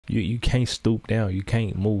You can't stoop down. You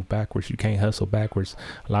can't move backwards. You can't hustle backwards.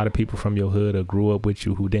 A lot of people from your hood or grew up with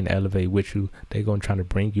you who didn't elevate with you, they're going to try to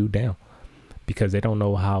bring you down because they don't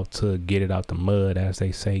know how to get it out the mud, as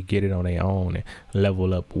they say, get it on their own and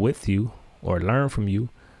level up with you or learn from you.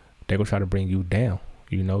 They're going to try to bring you down,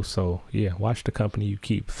 you know? So yeah, watch the company you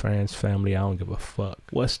keep. Friends, family, I don't give a fuck.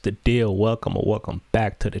 What's the deal? Welcome or welcome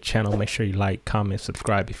back to the channel. Make sure you like, comment,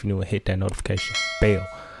 subscribe if you're new, and hit that notification bell.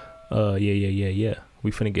 Yeah. We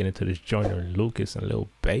finna get into this Joyner Lucas and Lil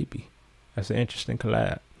Baby. That's an interesting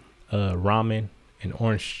collab. Ramen and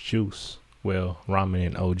orange juice. Well, Ramen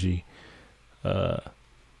and OG.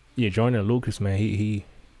 Yeah, Joyner Lucas, man, he's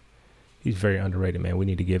very underrated, man. We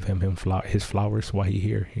need to give him his flowers while he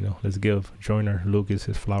here, you know. Let's give Joyner Lucas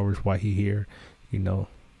his flowers while he here, you know.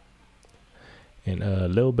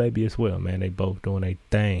 And Lil Baby as well, man. They both doing a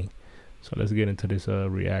thing. So let's get into this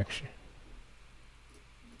reaction.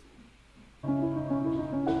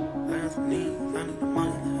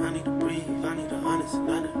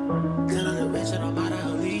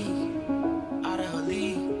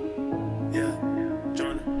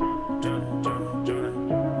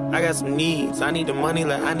 I got some needs. I need the money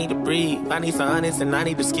like I need to breathe. I need some honest and I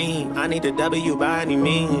need to scheme. I need the W by any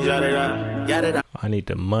means. I need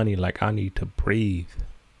the money like I need to breathe.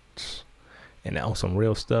 And on some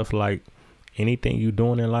real stuff, like anything you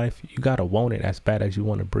doing in life, you gotta want it as bad as you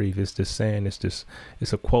want to breathe. It's this saying, it's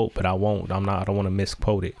a quote, but I don't want to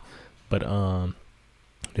misquote it. But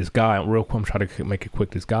this guy, real quick, I'm trying to make it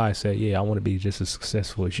quick. This guy said, yeah, I want to be just as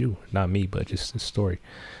successful as you. Not me, but just this story.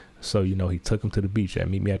 So, you know, he took him to the beach.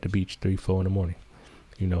 Meet me at the beach 3, 4 in the morning.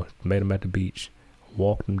 You know, met him at the beach,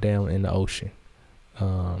 walked him down in the ocean.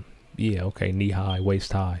 Yeah, okay, knee high,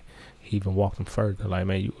 waist high. He even walked him further. Like,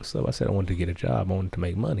 man, you what's up? I said I wanted to get a job. I wanted to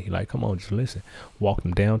make money. Like, come on, just listen. Walked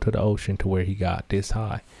him down to the ocean to where he got this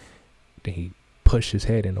high. Then he pushed his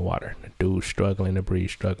head in the water. The dude struggling to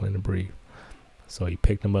breathe. So he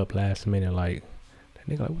picked him up last minute. Like, that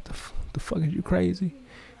nigga, like, what the fuck, is you crazy?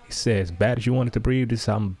 He says, bad as you wanted to breathe, this is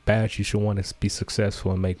how bad you should want to be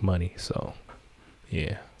successful and make money. So,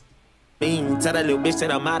 yeah. Tell that little bitch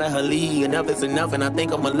that I'm out of her league. Enough is enough, and I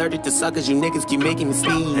think I'm allergic to suckers. You niggas keep making me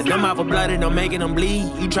sneeze. And I'm out for blood and I'm making them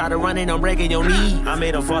bleed. You try to run and I'm breaking your knee. I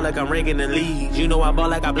made them fall like I'm ranking the league. You know I ball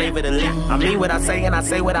like I play for the league. I mean what I say and I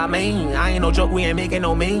say what I mean. I ain't no joke, we ain't making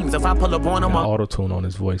no memes. If I pull up on him, auto-tune on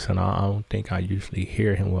his voice, and I don't think I usually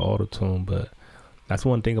hear him with auto-tune, but that's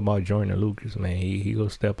one thing about Joyner Lucas, man. He go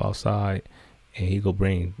step outside and he go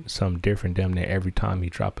bring something different damn near every time he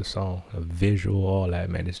drop a song. A visual, all that,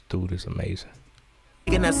 man. This dude is amazing.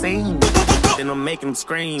 In that scene, then I'm making them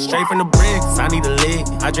scream. Straight from the bricks, I need a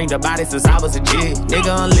lick. I drink the body since I was a jig.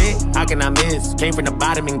 Nigga unlit, how can I miss? Came from the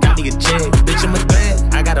bottom and got me a check. Bitch, I'm a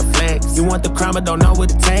threat, I got a flex. You want the crime, but don't know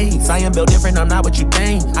what it takes. I am built different, I'm not what you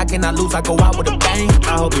think. I cannot lose, I go out with a bang.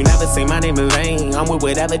 I hope you never say my name in vain. I'm with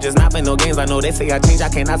whatever, just not playing no games. I know they say I change, I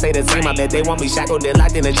cannot say the same. I bet they want me shackled, they're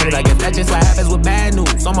locked in the chains. I guess that's just what happens with bad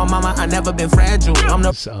news. So my mama, I never been fragile. I'm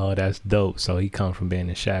the so that's dope. So he come from being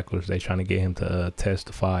in shackles. They trying to get him to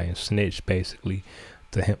testify and snitch basically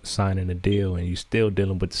to him signing a deal, and you still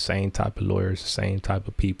dealing with the same type of lawyers, the same type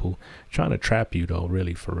of people trying to trap you though,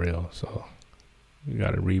 really, for real. So you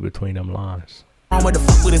gotta read between them lines. What the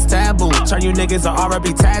fuck with this taboo? Turn you niggas to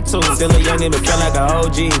RP tattoos. Still a young nigga, feel like a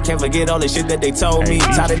OG. Can't forget all the shit that they told me.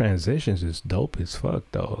 These transitions is dope as fuck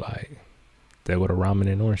though. Like, they go to ramen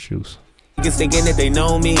and orange juice. Niggas thinking that they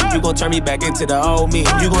know me. You gon' turn me back into the old me.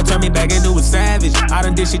 You gon' turn me back into a savage. I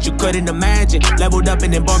done did shit you couldn't imagine. Leveled up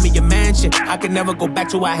and then bought me a mansion. I can never go back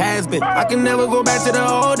to what has been. I can never go back to the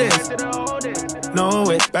oldest. No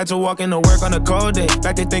way. Back to walking to work on a cold day.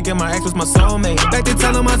 Back to thinking my ex was my soulmate. Back to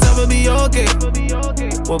telling myself it'll be okay.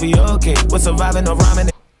 We'll be okay. We're surviving the ramen.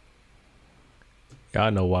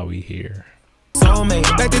 Y'all know why we here. Soulmate.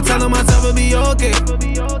 Back to telling myself it'll be okay.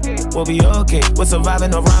 We'll be okay. We're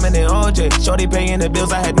surviving the ramen and OJ. Shorty paying the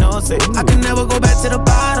bills, I had no say. I can never go back to the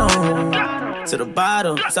bottom. To the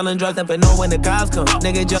bottom. Selling drugs, never know when the cops come.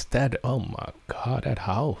 Nigga just that. Oh my god, that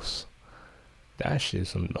house. That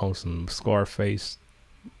shit on some Scarface.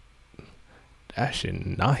 That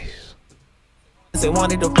shit nice. They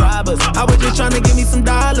wanted to rob us. I was just trying to give me some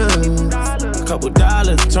dollars. A couple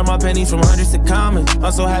dollars. Turn my pennies from hundreds to common.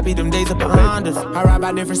 I'm so happy them days are behind us. I ride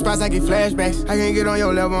by different spots, I get flashbacks. I can't get on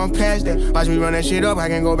your level, I'm past that. Watch me run that shit up, I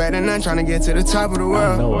can't go back to none. Trying to get to the top of the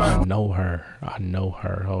world. I know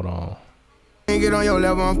her. Hold on. I can't get on your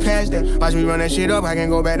level, I'm past that. Watch me run that shit up, I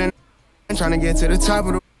can't go back to none. Trying to get to the top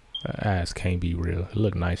of the That ass can't be real. It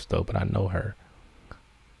look nice though, but I know her.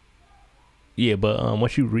 Yeah, but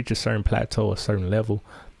once you reach a certain plateau, a certain level,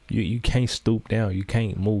 You can't stoop down. You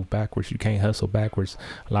can't move backwards. You can't hustle backwards.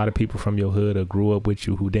 A lot of people from your hood or grew up with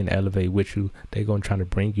you who didn't elevate with you, they're going to try to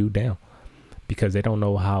bring you down because they don't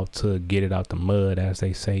know how to get it out the mud, as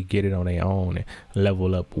they say, get it on their own and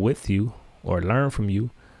level up with you or learn from you.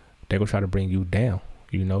 They're going to try to bring you down,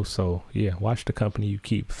 you know? So, yeah, watch the company you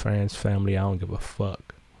keep. Friends, family, I don't give a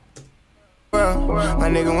fuck. My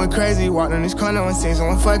nigga went crazy, walked in this corner and seen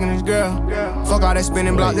someone fucking this girl. Fuck all that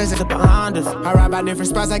spinning block that's behind us. I ride by different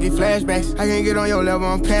spots, I get flashbacks. I can't get on your level,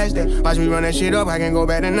 I'm past that. Watch me run that shit up, I can't go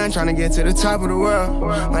back to none, trying to get to the top of the world.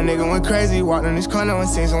 My nigga went crazy, walked in this corner and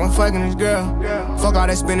seen someone fucking this girl. Fuck all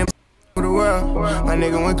that spinning for the world. My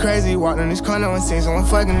nigga went crazy, walked in this corner and seen someone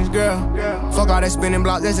fucking this girl. Fuck all that spinning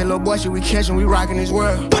block, that's that little boy shit we catching, we rocking this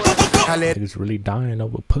world. Niggas really dying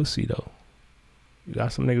over pussy though. You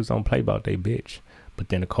got some niggas don't play about they bitch. But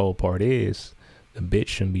then the cold part is the bitch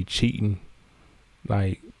shouldn't be cheating.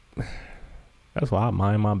 Like, that's why I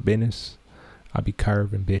mind my business. I be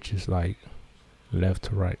curving bitches like left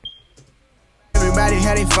to right. Everybody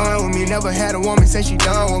had their fun with me. Never had a woman say she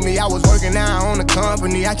done with me. I was working out on the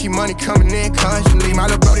company. I keep money coming in constantly. My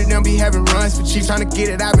little brody done be having runs for cheap. Trying to get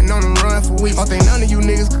it, I've been on the run for weeks. Don't think none of you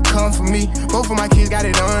niggas could come for me. Both of my kids got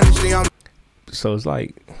it honestly. So it's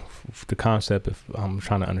like the concept, if I'm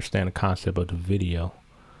trying to understand the concept of the video,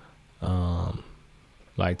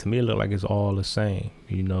 like to me it looked like it's all the same,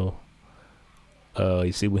 you know.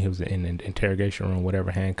 You see when he was in the interrogation room,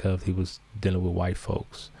 whatever, handcuffed, he was dealing with white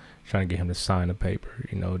folks trying to get him to sign a paper,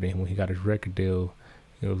 you know. Then when he got his record deal,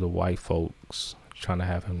 it was the white folks trying to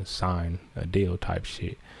have him to sign a deal type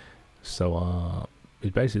shit. So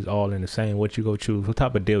it's basically all in the same. What you go choose, what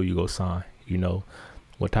type of deal you go sign, you know,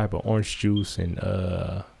 what type of orange juice and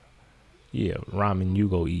yeah, ramen you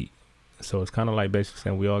go eat. So it's kind of like basically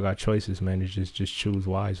saying we all got choices, man. It's just choose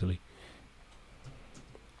wisely.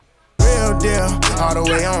 Real deal, all the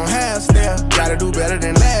way on half step. Gotta do better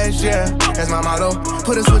than last year. That's my motto.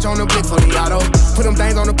 Put a switch on the blick for the auto. Put them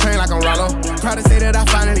things on the plane like I'm Rollo. Proud to say that I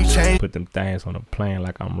finally changed. Put them things on the plane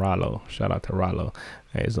like I'm Rollo. Shout out to Rollo.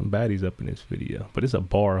 Hey, some baddies up in this video, but it's a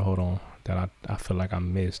bar. Hold on, that I feel like I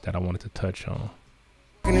missed that I wanted to touch on.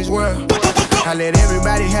 In this world, I let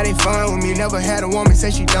everybody have their fun with me. Never had a woman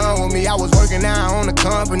say she done with me. I was working out on the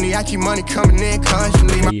company. I keep money coming in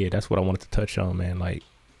constantly. Yeah, that's what I wanted to touch on, man. Like,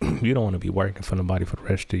 you don't want to be working for nobody for the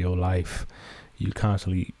rest of your life. You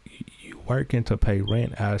constantly you working to pay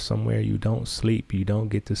rent out somewhere. You don't sleep. You don't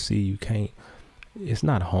get to see. You can't. It's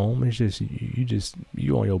not home. It's just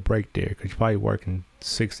you on your break there because you're probably working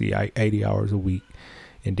 60, 80 hours a week.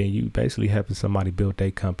 And then you basically helping somebody build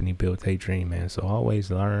their company, build their dream, man. So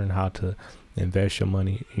always learn how to invest your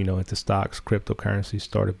money, you know, into stocks, cryptocurrency,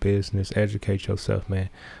 start a business, educate yourself,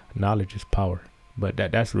 man. Knowledge is power. But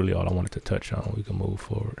that's really all I wanted to touch on. We can move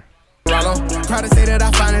forward. Proud to say that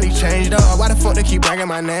I finally changed up. Why the fuck they keep bringing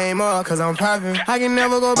my name up? Cause I'm popping. I can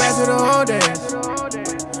never go back to the old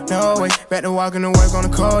days. No way, back to walking to work on a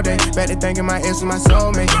cold day. Back to thinking my ex was my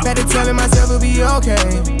soulmate. Back to telling myself we'll be okay.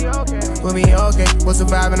 We'll be okay. Was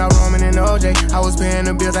surviving out Roman and OJ. I was paying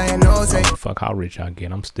the bills, I had no say. Oh, fuck how rich I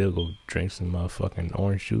get. I'm still gonna drink some motherfucking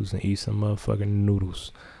orange juice and eat some motherfucking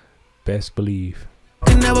noodles. Best believe.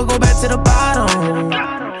 Can never go back to the bottom.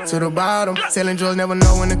 To the bottom. Selling drugs, never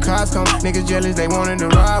know when the cops come. Niggas jealous, they wanted to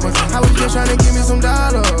rob us. I was just trying to give me some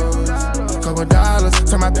dollars. Couple dollars.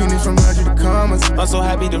 Turn my penis from 100 to commas. I'm so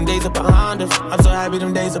happy them days are behind us. I'm so happy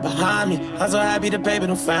them days are behind me. I'm so happy the paper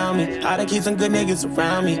done found me. I done keep some good niggas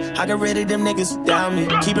around me. I got rid of them niggas who down me.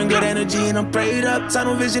 Keeping good energy and I'm prayed up.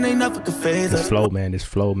 Tunnel vision ain't nothing can phase us. This flow,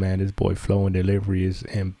 man. This boy flow and delivery is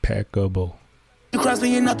impeccable. You cross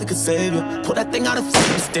me and nothing can save you. Pull that thing out of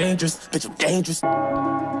fucking, it's dangerous. Bitch, you dangerous.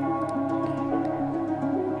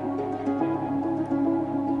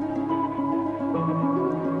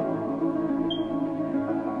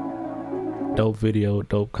 Dope video,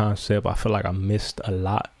 dope concept. I feel like I missed a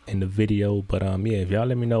lot in the video, but yeah, if y'all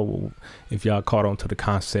let me know if y'all caught on to the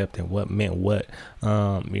concept and what meant what.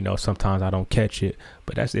 You know, sometimes I don't catch it,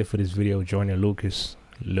 but that's it for this video. Joyner Lucas,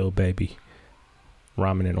 Lil Baby,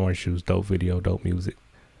 Ramen and orange juice. Dope video, dope music.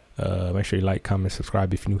 Make sure you like, comment,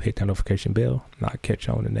 subscribe if you're new. Hit that notification bell, and I'll catch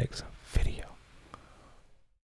you on the next